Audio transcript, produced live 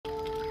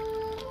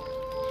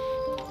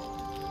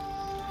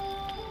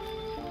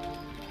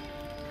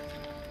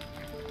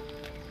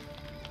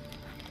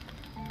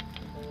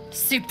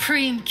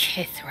Supreme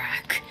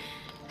Kithrak,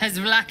 has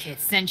Vlaakith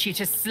sent you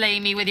to slay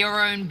me with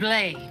your own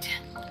blade?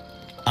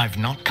 I've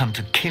not come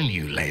to kill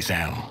you,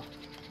 Lae'zel.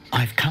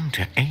 I've come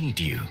to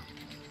aid you.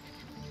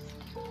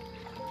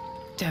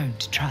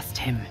 Don't trust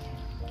him.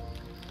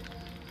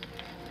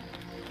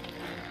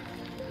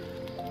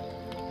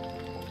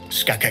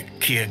 Skakek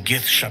Kier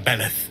Gith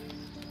Shabeleth.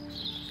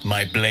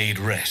 My blade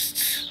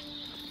rests.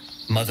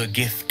 Mother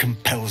Gith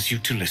compels you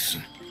to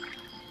listen.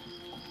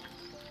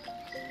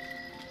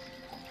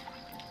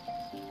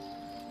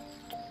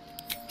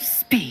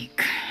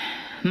 Speak.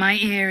 My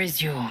ear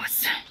is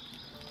yours.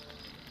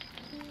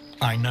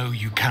 I know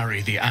you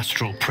carry the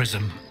astral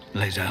prism,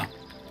 Lae'zel.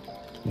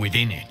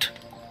 Within it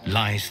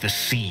lies the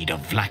seed of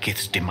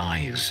Vlaakith's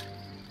demise,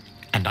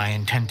 and I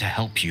intend to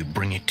help you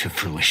bring it to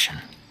fruition.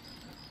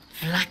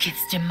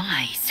 Vlaakith's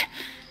demise?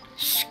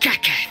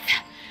 Skaketh!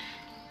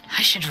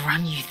 I should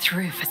run you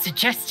through for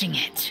suggesting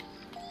it.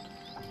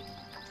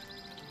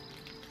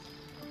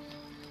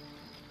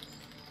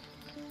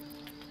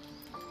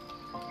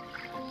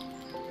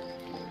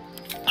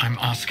 I'm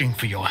asking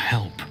for your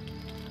help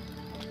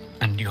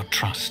and your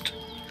trust.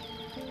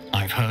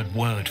 I've heard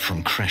word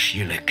from Kresh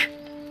Yulik.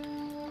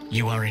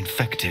 You are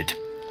infected,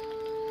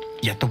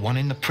 yet the one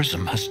in the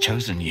prism has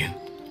chosen you,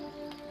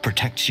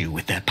 protects you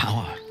with their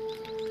power.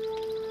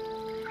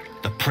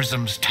 The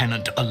prism's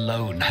tenant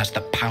alone has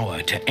the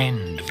power to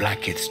end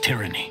Vlaakith's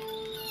tyranny.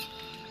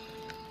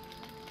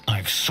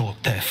 I've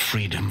sought their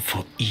freedom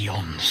for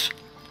eons.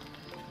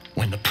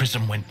 When the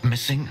prism went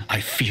missing,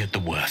 I feared the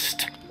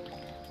worst.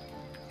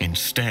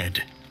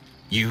 Instead,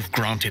 you've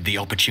granted the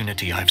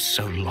opportunity I've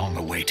so long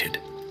awaited.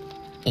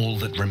 All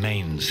that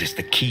remains is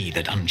the key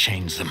that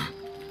unchains them.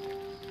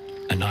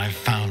 And I've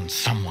found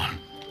someone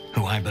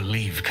who I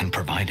believe can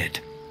provide it.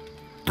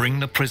 Bring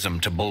the prism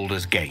to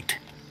Baldur's Gate.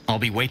 I'll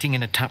be waiting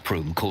in a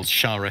taproom called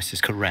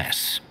Shares's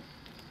Caress.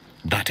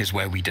 That is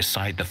where we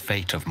decide the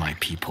fate of my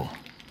people.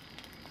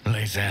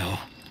 Lae'zel,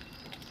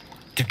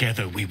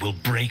 together we will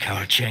break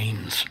our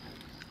chains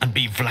and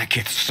be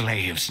Vlaakith's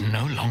slaves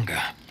no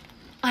longer.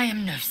 I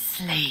am no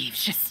slave,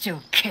 just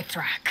still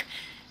Kithrak.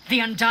 The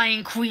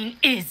Undying Queen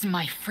is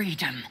my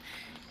freedom.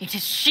 It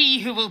is she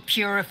who will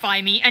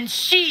purify me, and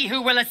she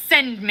who will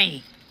ascend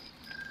me.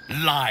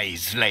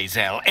 Lies,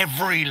 Lae'zel,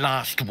 every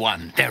last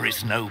one. There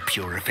is no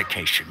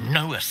purification,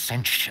 no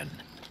ascension.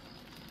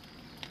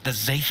 The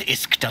Zaith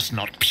Isk does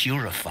not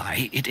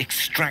purify, it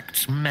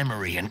extracts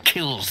memory and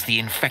kills the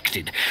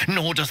infected.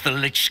 Nor does the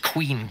Lich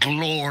Queen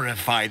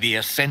glorify the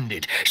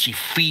ascended. She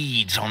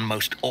feeds on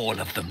most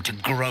all of them to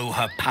grow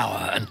her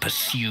power and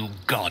pursue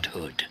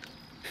godhood.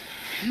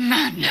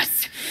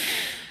 Madness!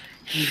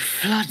 You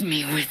flood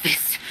me with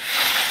this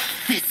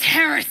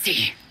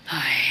heresy.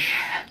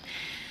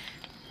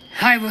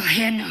 I will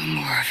hear no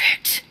more of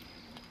it.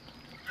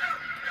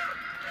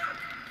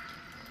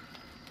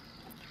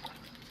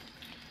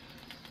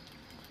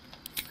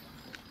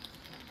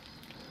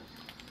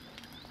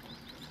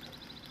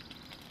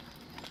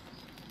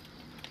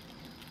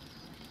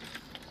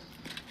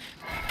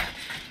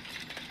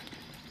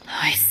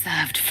 I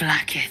served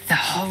Vlaakith the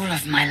whole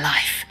of my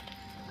life.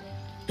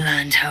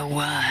 Learned her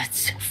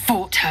words,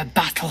 fought her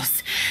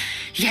battles,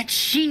 yet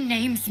she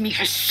names me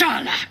her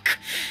Sharlak.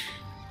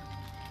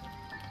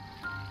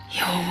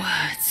 Your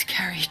words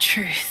carry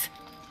truth.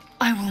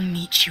 I will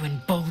meet you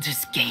in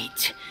Baldur's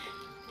Gate.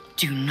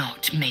 Do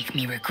not make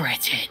me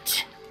regret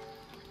it.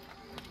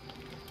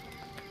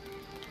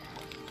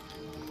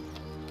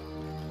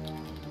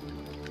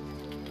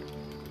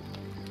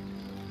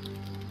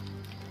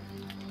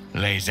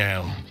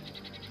 Lae'zel,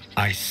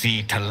 I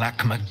see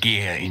Talakma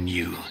Gear in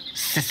you,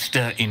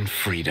 sister in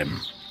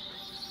freedom.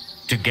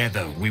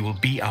 Together we will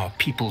be our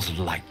people's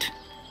light.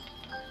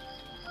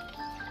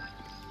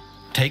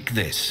 Take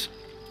this.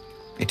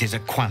 It is a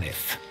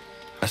Quanith,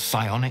 a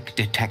psionic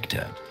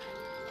detector.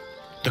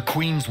 The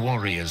Queen's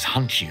warriors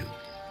hunt you.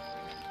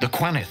 The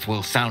Quanith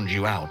will sound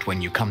you out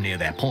when you come near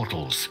their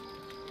portals.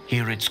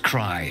 Hear its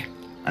cry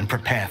and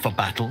prepare for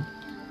battle,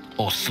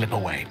 or slip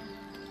away.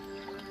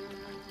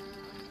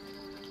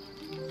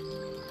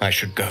 I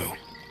should go.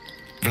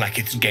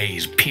 Vlaakith's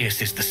gaze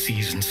pierces the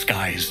seas and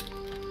skies.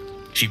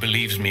 She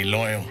believes me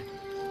loyal,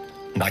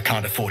 and I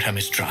can't afford her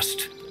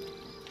mistrust.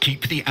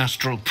 Keep the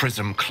astral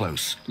prism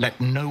close. Let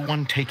no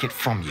one take it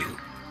from you.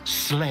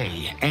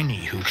 Slay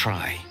any who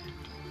try.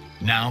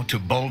 Now to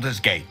Baldur's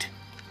Gate.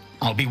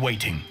 I'll be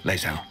waiting,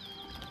 Lae'zel.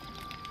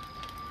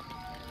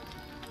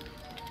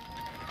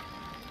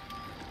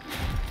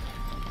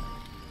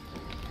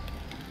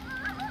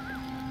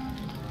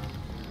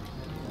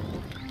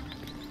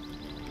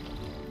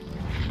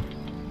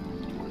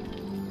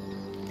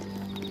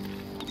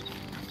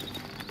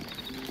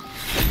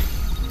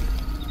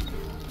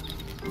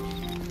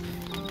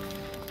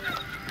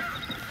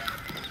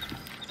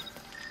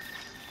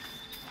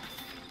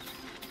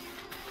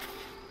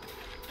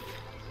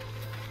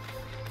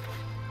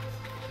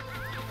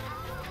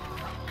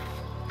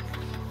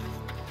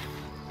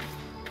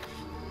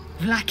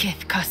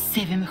 Vlaakith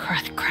Kosivim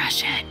Chreth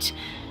Crashet.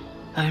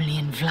 Only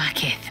in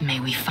Vlaakith may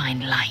we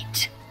find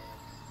light.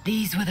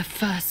 These were the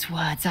first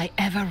words I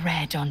ever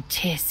read on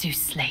Tirsu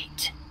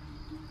slate.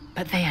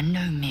 But they are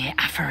no mere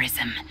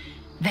aphorism.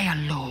 They are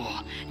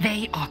law.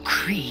 They are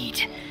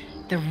creed.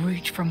 The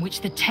root from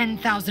which the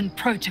 10,000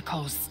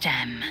 protocols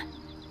stem.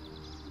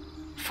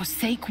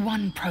 Forsake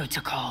one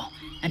protocol,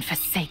 and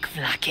forsake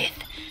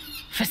Vlaakith.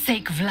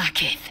 Forsake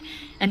Vlaakith,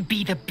 and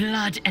be the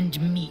blood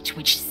and meat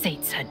which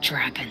sates her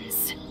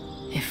dragons.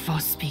 If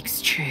Voss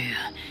speaks true,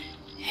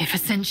 if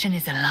Ascension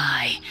is a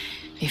lie,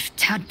 if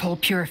tadpole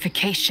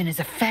purification is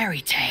a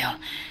fairy tale,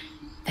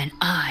 then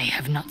I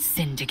have not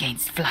sinned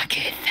against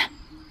Vlaakith.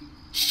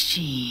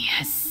 She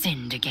has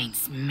sinned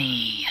against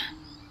me.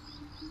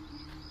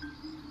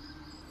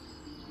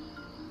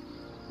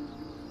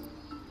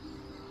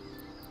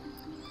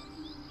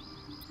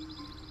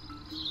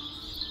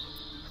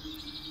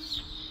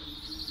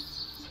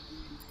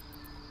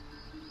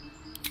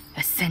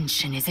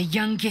 Ascension is a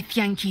young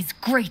Githyanki's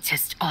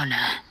greatest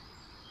honor.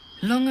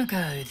 Long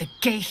ago, the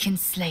Geich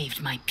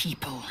enslaved my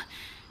people.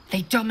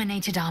 They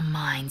dominated our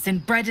minds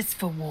and bred us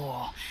for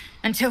war,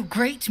 until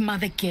Great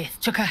Mother Gith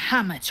took a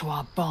hammer to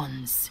our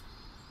bonds.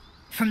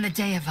 From the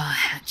day of our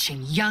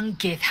hatching, young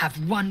Gith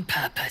have one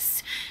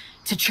purpose: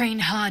 to train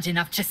hard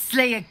enough to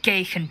slay a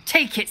Geich and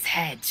take its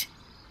head.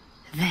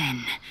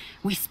 Then,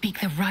 we speak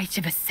the rite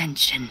of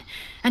Ascension,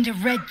 and a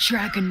red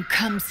dragon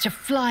comes to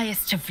fly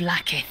us to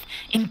Vlaakith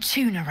in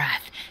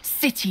Tunarath,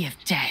 City of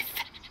Death.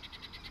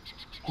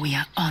 We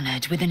are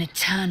honored with an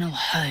eternal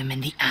home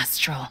in the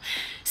Astral,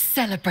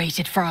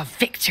 celebrated for our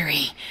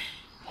victory.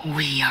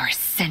 We are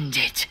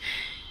ascended.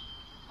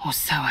 Or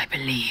so I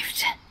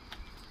believed.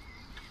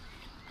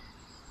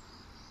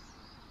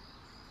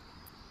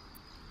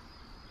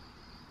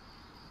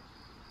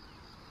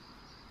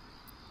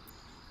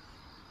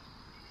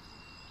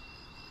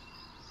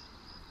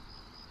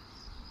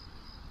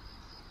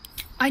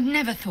 I'd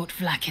never thought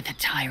Vlaakith a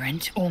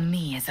tyrant, or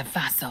me as a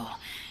vassal.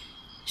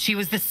 She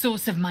was the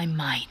source of my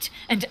might,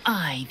 and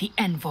I the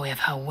envoy of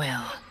her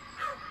will.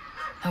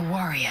 A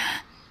warrior,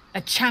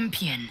 a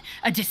champion,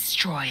 a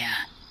destroyer.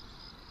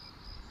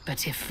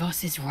 But if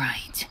Voss is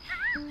right,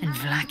 and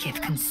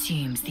Vlaakith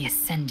consumes the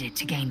Ascended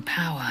to gain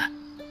power,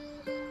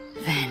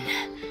 then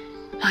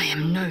I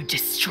am no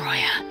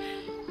destroyer.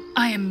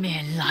 I am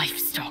mere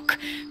livestock,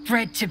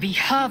 bred to be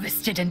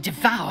harvested and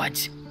devoured.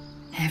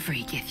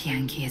 Every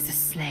Githyanki is a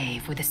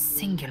slave with a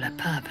singular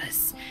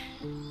purpose.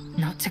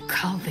 Not to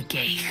cull the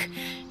Geich,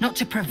 not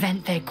to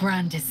prevent their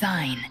grand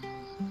design,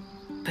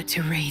 but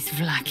to raise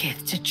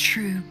Vlaakith to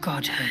true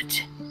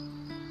godhood.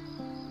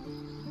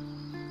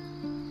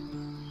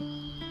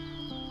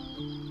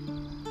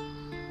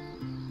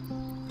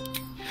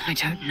 I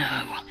don't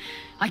know.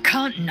 I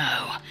can't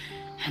know,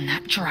 and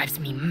that drives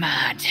me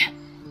mad.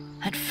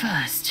 At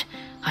first,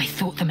 I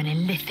thought them an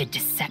illithid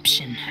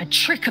deception, a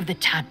trick of the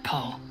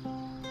tadpole.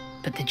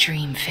 But the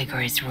dream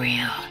figure is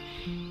real.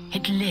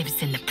 It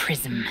lives in the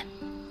prism.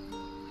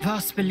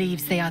 Voss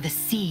believes they are the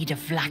seed of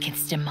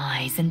Vlaakith's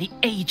demise and the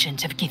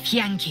agent of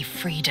Githyanki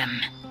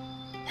freedom.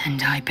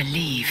 And I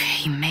believe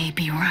he may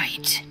be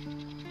right.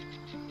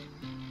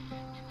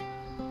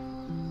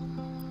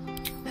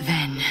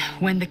 Then,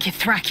 when the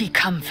Kithraki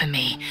come for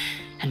me,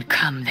 and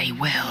come they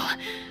will,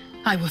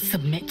 I will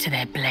submit to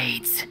their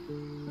blades.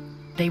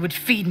 They would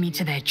feed me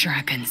to their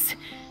dragons,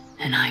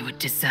 and I would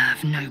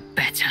deserve no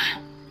better.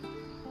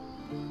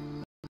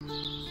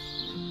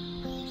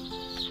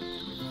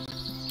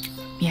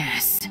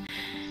 Yes,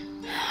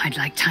 I'd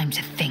like time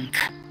to think.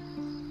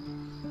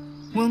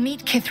 We'll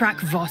meet Kithrak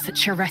Voss at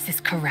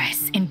Chares's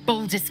Caress in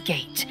Baldur's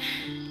Gate.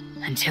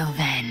 Until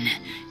then,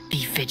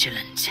 be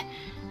vigilant.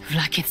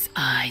 Vlaakith's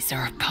eyes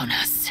are upon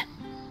us.